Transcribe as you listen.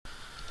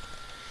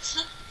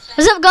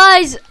What's up,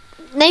 guys?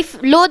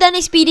 Lord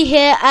NaSpeedy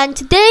here, and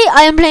today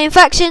I am playing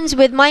factions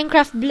with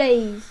Minecraft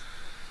Blaze.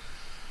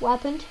 What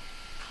happened?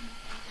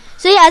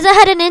 So yeah, as I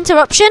had an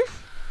interruption,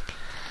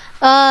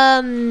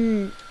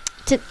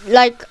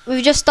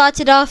 we just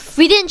started off.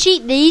 We didn't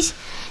cheat these.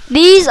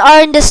 These are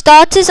in the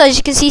starters, as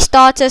you can see.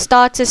 Starter.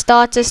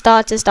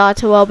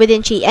 Well, we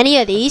didn't cheat any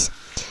of these.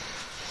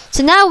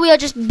 So now we are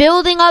just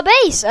building our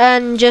base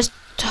and just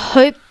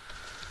hope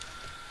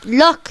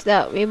luck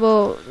that we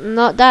will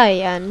not die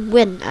and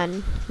win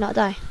and not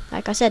die.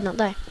 Like I said, not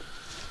die.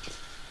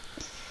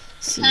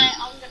 Okay,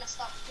 I'm gonna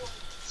start recording.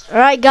 So.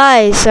 Alright,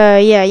 guys, so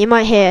yeah, you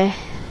might hear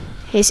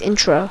his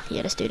intro.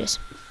 Yeah, let's do this.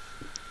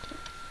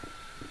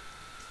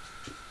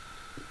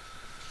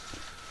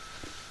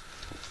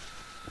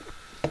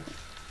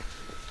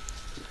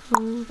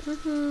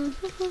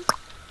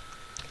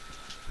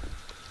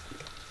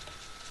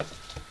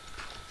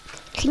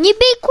 Can you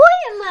be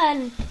quiet,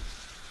 man?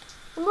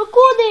 I'm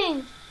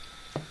recording.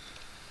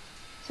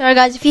 Sorry,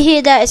 guys, if you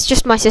hear that, it's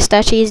just my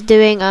sister. She's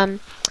doing I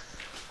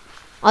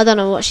don't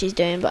know what she's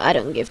doing, but I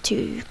don't give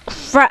two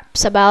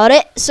craps about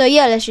it. So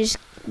yeah, let's just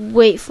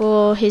wait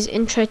for his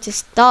intro to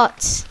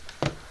start.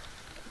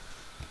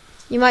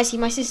 You might see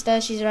my sister.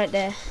 She's right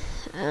there.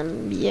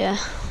 Yeah.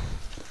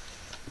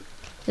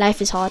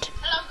 Life is hard.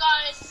 Hello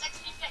guys, it's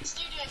XP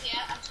Studio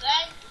here, and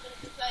today we're going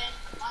to be playing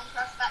a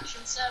Minecraft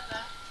faction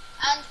server,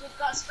 and we've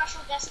got a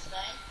special guest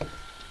today.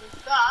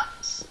 We've got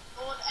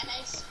Lord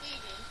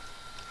NaSpeedy,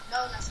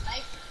 known as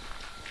Nathan.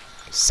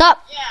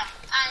 Sup? Yeah,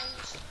 and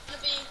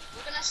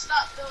we're going to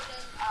start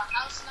building our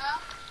house now.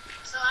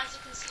 So as you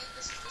can see,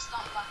 this is the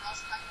start of our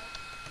house kind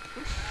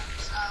of.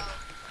 So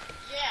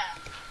yeah.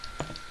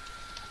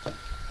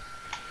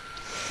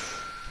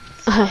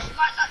 So you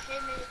might not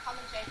hear me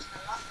commentating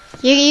a lot.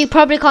 You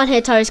probably can't hear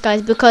Tyrus,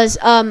 guys, because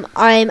I'm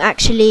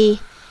actually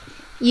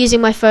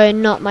using my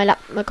phone, not my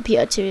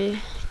computer, to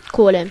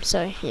call him.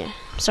 So yeah,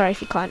 sorry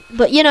if you can't.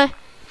 But you know,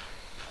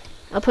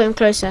 I'll put him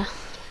closer.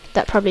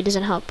 That probably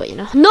doesn't help, but you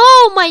know.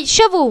 No, my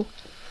shovel.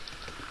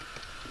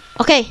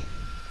 Okay.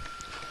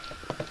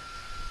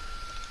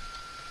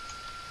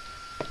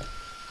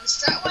 And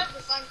straight away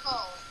we find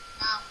coal.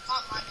 Now,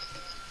 can't mine it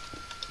here.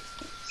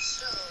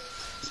 So,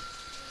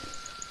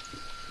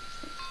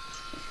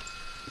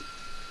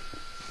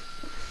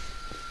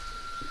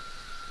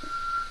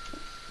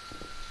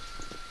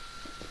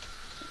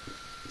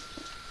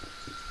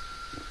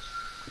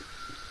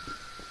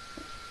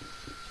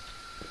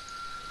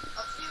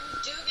 hopefully we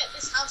do get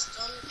this house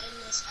done in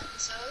this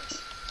episode.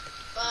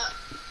 But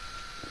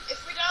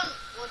if we don't,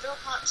 we'll do a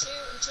part 2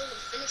 until we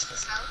finish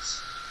this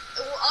house.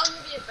 It will only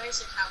be a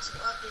basic house.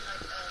 It won't be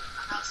like a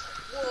house like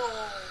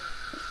whoa.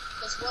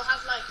 Because we'll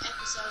have like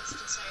episodes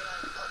to say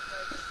like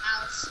upgrading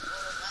house and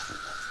all of that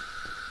stuff.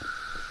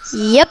 So,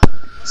 Yep.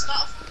 we'll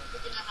start off with a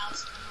beginner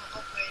house and then we'll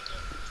upgrade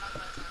it time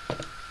by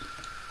time.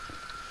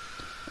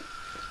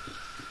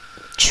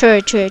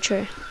 True.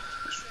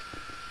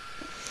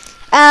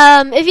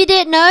 If you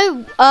didn't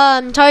know,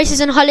 Tyrus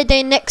is on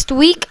holiday next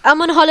week.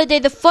 I'm on holiday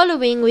the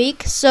following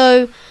week,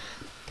 so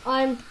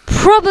I'm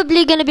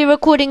probably going to be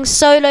recording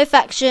solo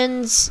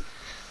factions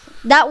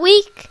that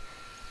week,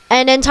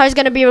 and then Tyrus is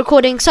going to be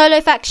recording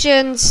solo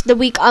factions the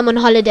week I'm on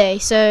holiday.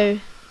 So,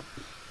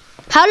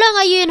 how long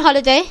are you on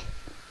holiday?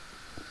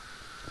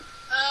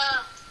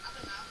 I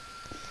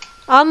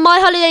don't know. My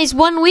holiday is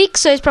 1 week,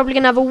 so he's probably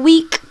going to have a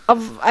week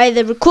of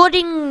either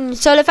recording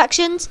solo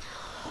factions,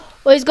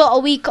 or he's got a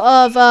week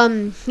of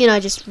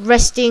just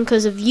resting,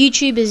 because of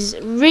YouTube is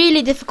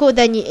really difficult.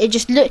 Then it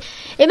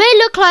may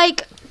look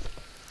like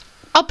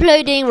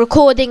uploading,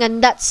 recording,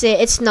 and that's it.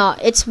 It's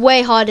not. It's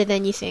way harder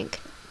than you think.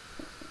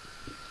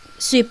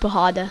 Super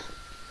harder.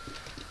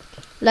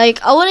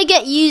 Like, I want to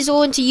get you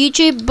all into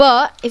YouTube,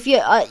 but if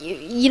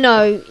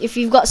if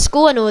you've got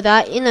school and all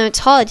that, it's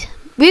hard.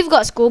 We've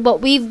got school,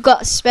 but we've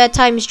got spare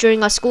times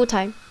during our school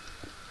time.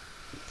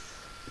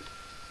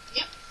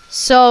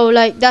 So,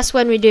 like, that's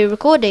when we do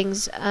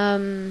recordings,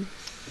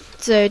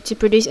 so to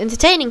produce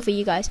entertaining for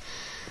you guys.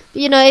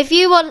 If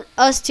you want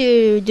us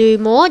to do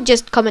more,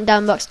 just comment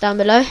box down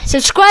below.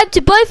 Subscribe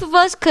to both of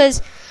us,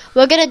 because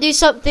we're going to do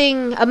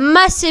a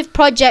massive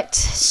project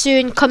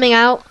soon coming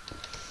out.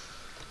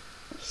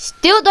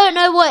 Still don't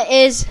know what it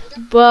is,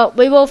 but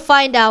we will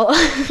find out.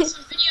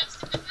 Some videos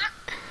to come back.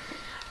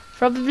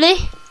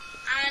 Probably.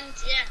 And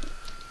yeah.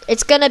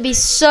 It's going to be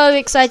so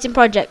exciting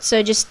project.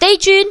 So just stay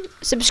tuned,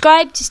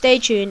 subscribe to stay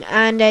tuned,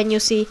 and then you'll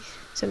see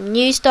some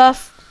new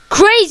stuff,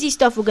 crazy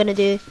stuff we're going to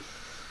do.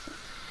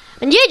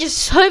 And yeah,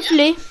 just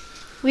hopefully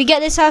we get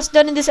this house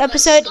done in this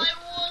episode.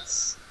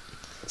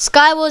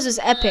 Skywars was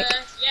epic.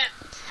 Yeah.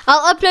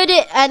 I'll upload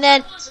it, and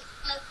then...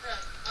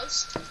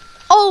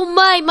 Oh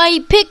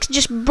my pick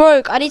just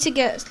broke. I need to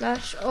get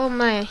slash. Oh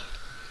my.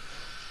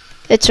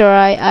 It's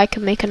alright, I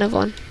can make another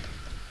one.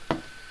 I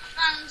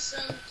found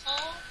some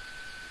coal.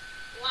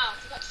 Wow, I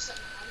forgot to set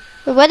my home.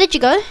 Wait, where did you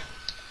go?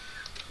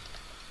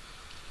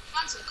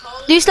 Found some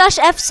coal. Do slash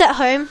F set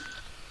home.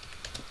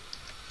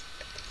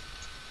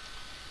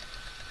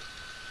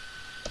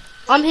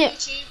 I'm here.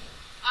 YouTube,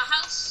 our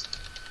house,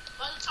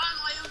 by the time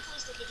my uncle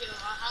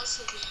house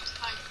will be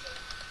kind of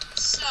good.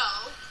 So,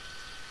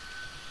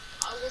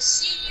 I will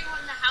see you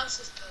when the house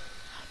is built.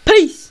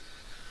 Peace.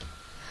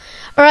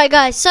 Alright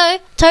guys, so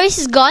Tyrese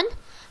is gone.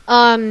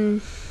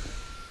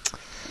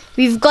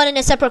 We've gotten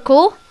a separate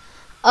call.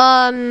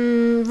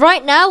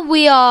 Right now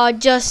we are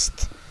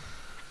just,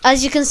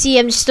 as you can see,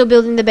 I'm still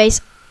building the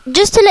base.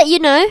 Just to let you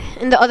know,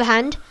 on the other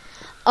hand,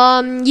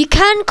 you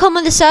can come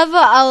on the server.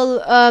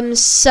 I'll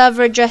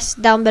server address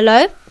down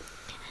below.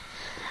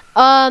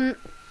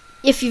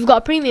 If you've got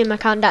a premium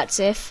account, that's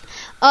if.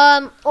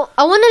 I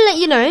want to let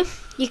you know,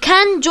 you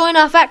can join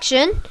our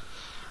faction.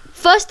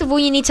 First of all,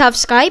 you need to have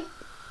Skype,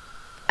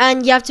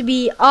 and you have to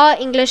be our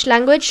English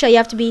language, so you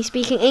have to be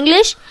speaking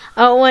English.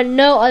 I don't want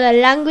no other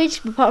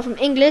language apart from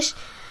English.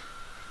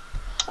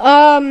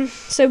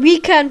 So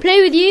we can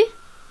play with you.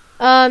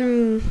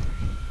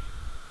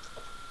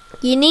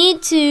 You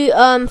need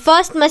to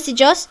first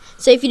message us.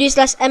 So if you do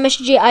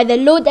 /MSG, either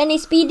Lord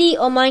NASPD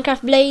or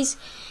Minecraft Blaze,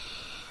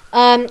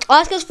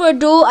 ask us for a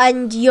duel,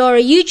 and you're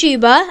a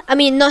YouTuber. I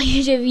mean, not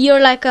YouTube. You're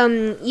like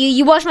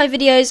you watch my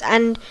videos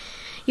and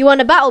you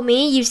want to battle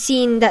me. You've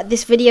seen that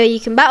this video you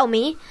can battle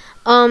me.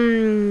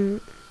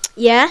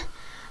 Yeah.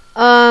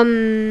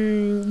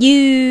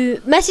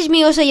 You message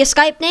me also your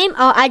Skype name.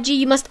 I'll add you.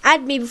 You must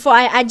add me before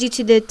I add you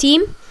to the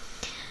team.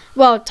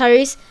 Well,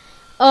 Tyrese.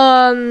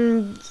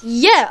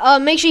 Yeah.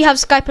 Make sure you have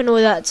Skype and all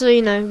that, so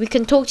you know we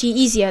can talk to you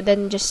easier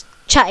than just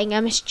chatting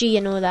MSG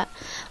and all that.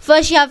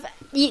 First,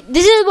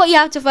 this is what you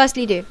have to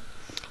firstly do.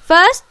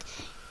 First,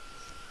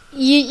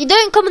 you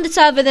don't come on the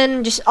server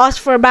then just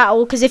ask for a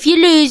battle, because if you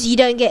lose, you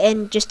don't get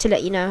in. Just to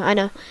let you know, I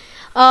know.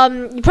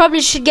 You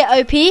probably should get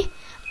OP.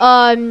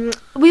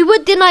 We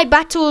would deny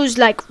battles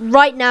like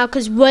right now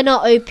because we're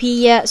not OP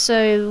yet,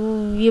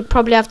 so you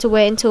probably have to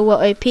wait until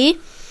we're OP.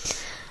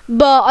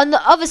 But on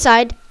the other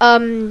side,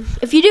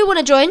 if you do want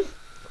to join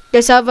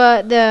the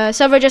server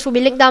address will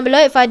be linked down below.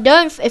 If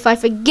I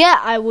forget,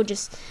 I will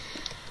just,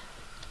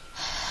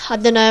 I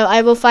don't know,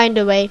 I will find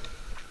a way.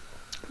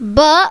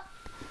 But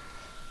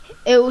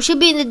it should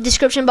be in the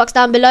description box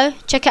down below.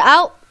 Check it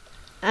out.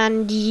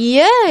 And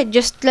yeah,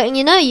 just letting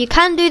you know, you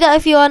can do that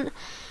if you want.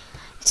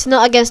 It's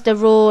not against the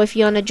rule. If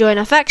you want to join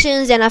our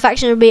factions, then our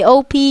faction will be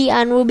OP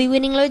and we'll be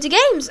winning loads of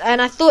games. And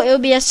I thought it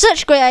would be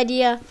such a great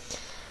idea.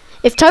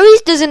 If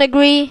Tyrese doesn't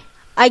agree,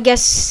 I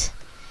guess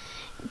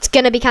it's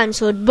going to be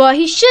cancelled. But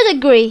he should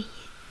agree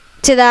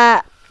to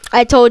that.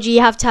 I told you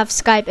have to have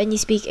Skype and you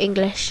speak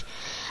English.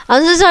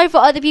 I'm so sorry for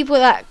other people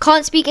that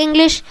can't speak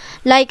English.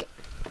 Like,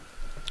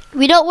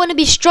 we don't want to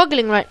be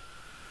struggling, right?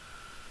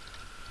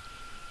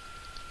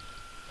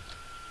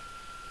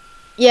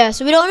 Yeah,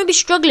 so we don't want to be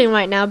struggling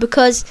right now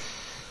because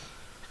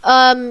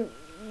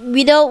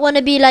we don't want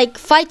to be like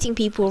fighting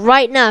people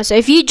right now. So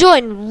if you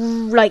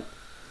join like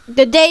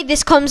the day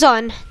this comes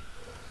on,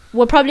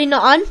 we're probably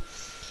not on.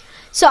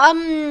 So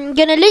I'm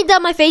gonna link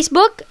down my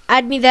Facebook,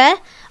 add me there.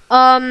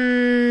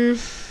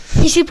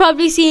 You should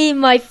probably see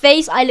my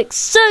face. I look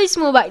so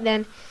small back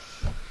then.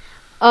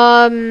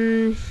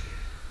 And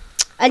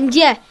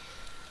yeah,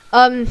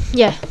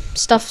 yeah,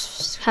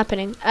 stuff's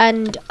happening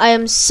and I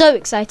am so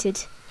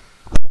excited.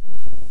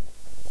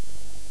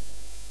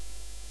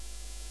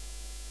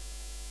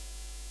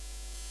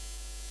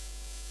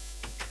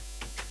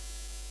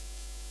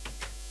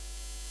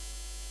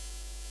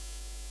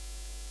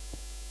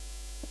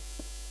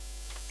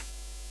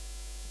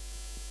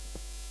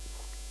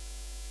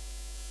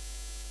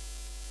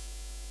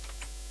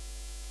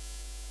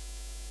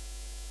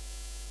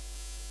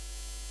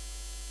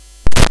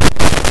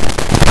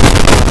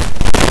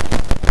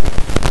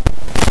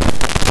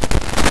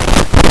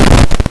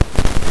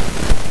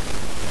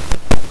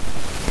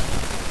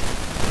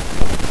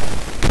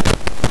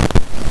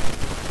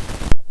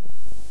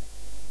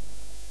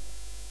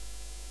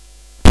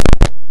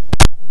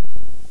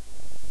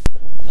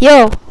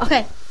 Yo,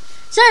 okay,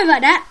 sorry about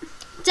that,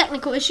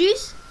 technical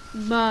issues,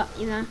 but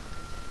you know,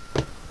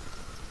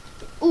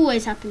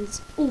 always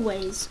happens,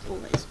 always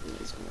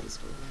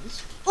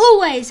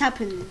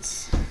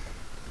happens.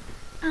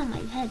 Oh my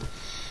head.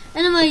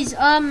 Anyways,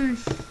 I'm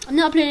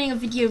not uploading a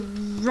video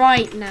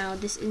right now,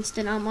 this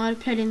instant. I'm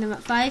uploading them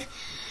at 5.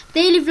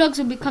 Daily vlogs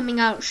will be coming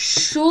out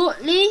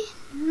shortly,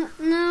 no,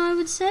 I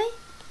would say.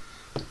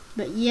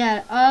 But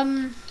yeah, I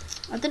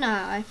don't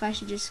know if I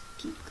should just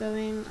keep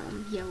going.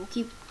 Yeah, we'll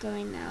keep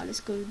going now.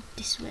 Let's go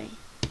this way.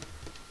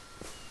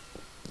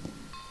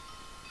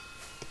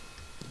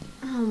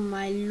 Oh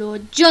my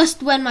lord,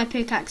 just when my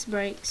pickaxe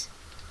breaks.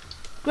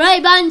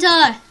 Great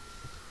banter!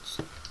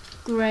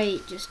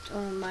 Great, just,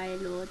 oh my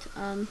lord.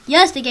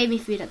 Yes, they gave me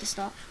food at the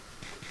start.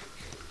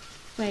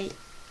 Wait.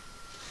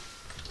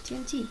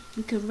 TNT,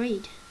 we could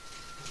raid.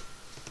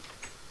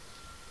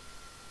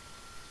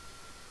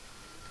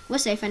 We're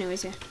safe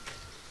anyways here.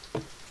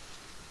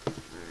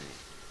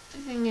 The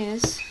thing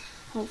is,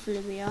 hopefully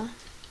we are.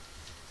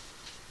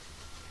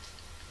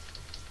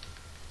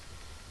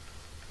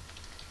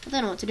 I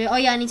don't know what to do. Oh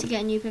yeah, I need to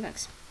get a new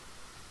pickaxe.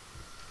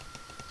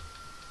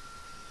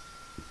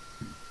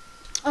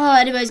 Oh,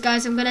 anyways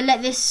guys, I'm gonna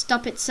let this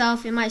stop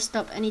itself. It might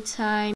stop anytime.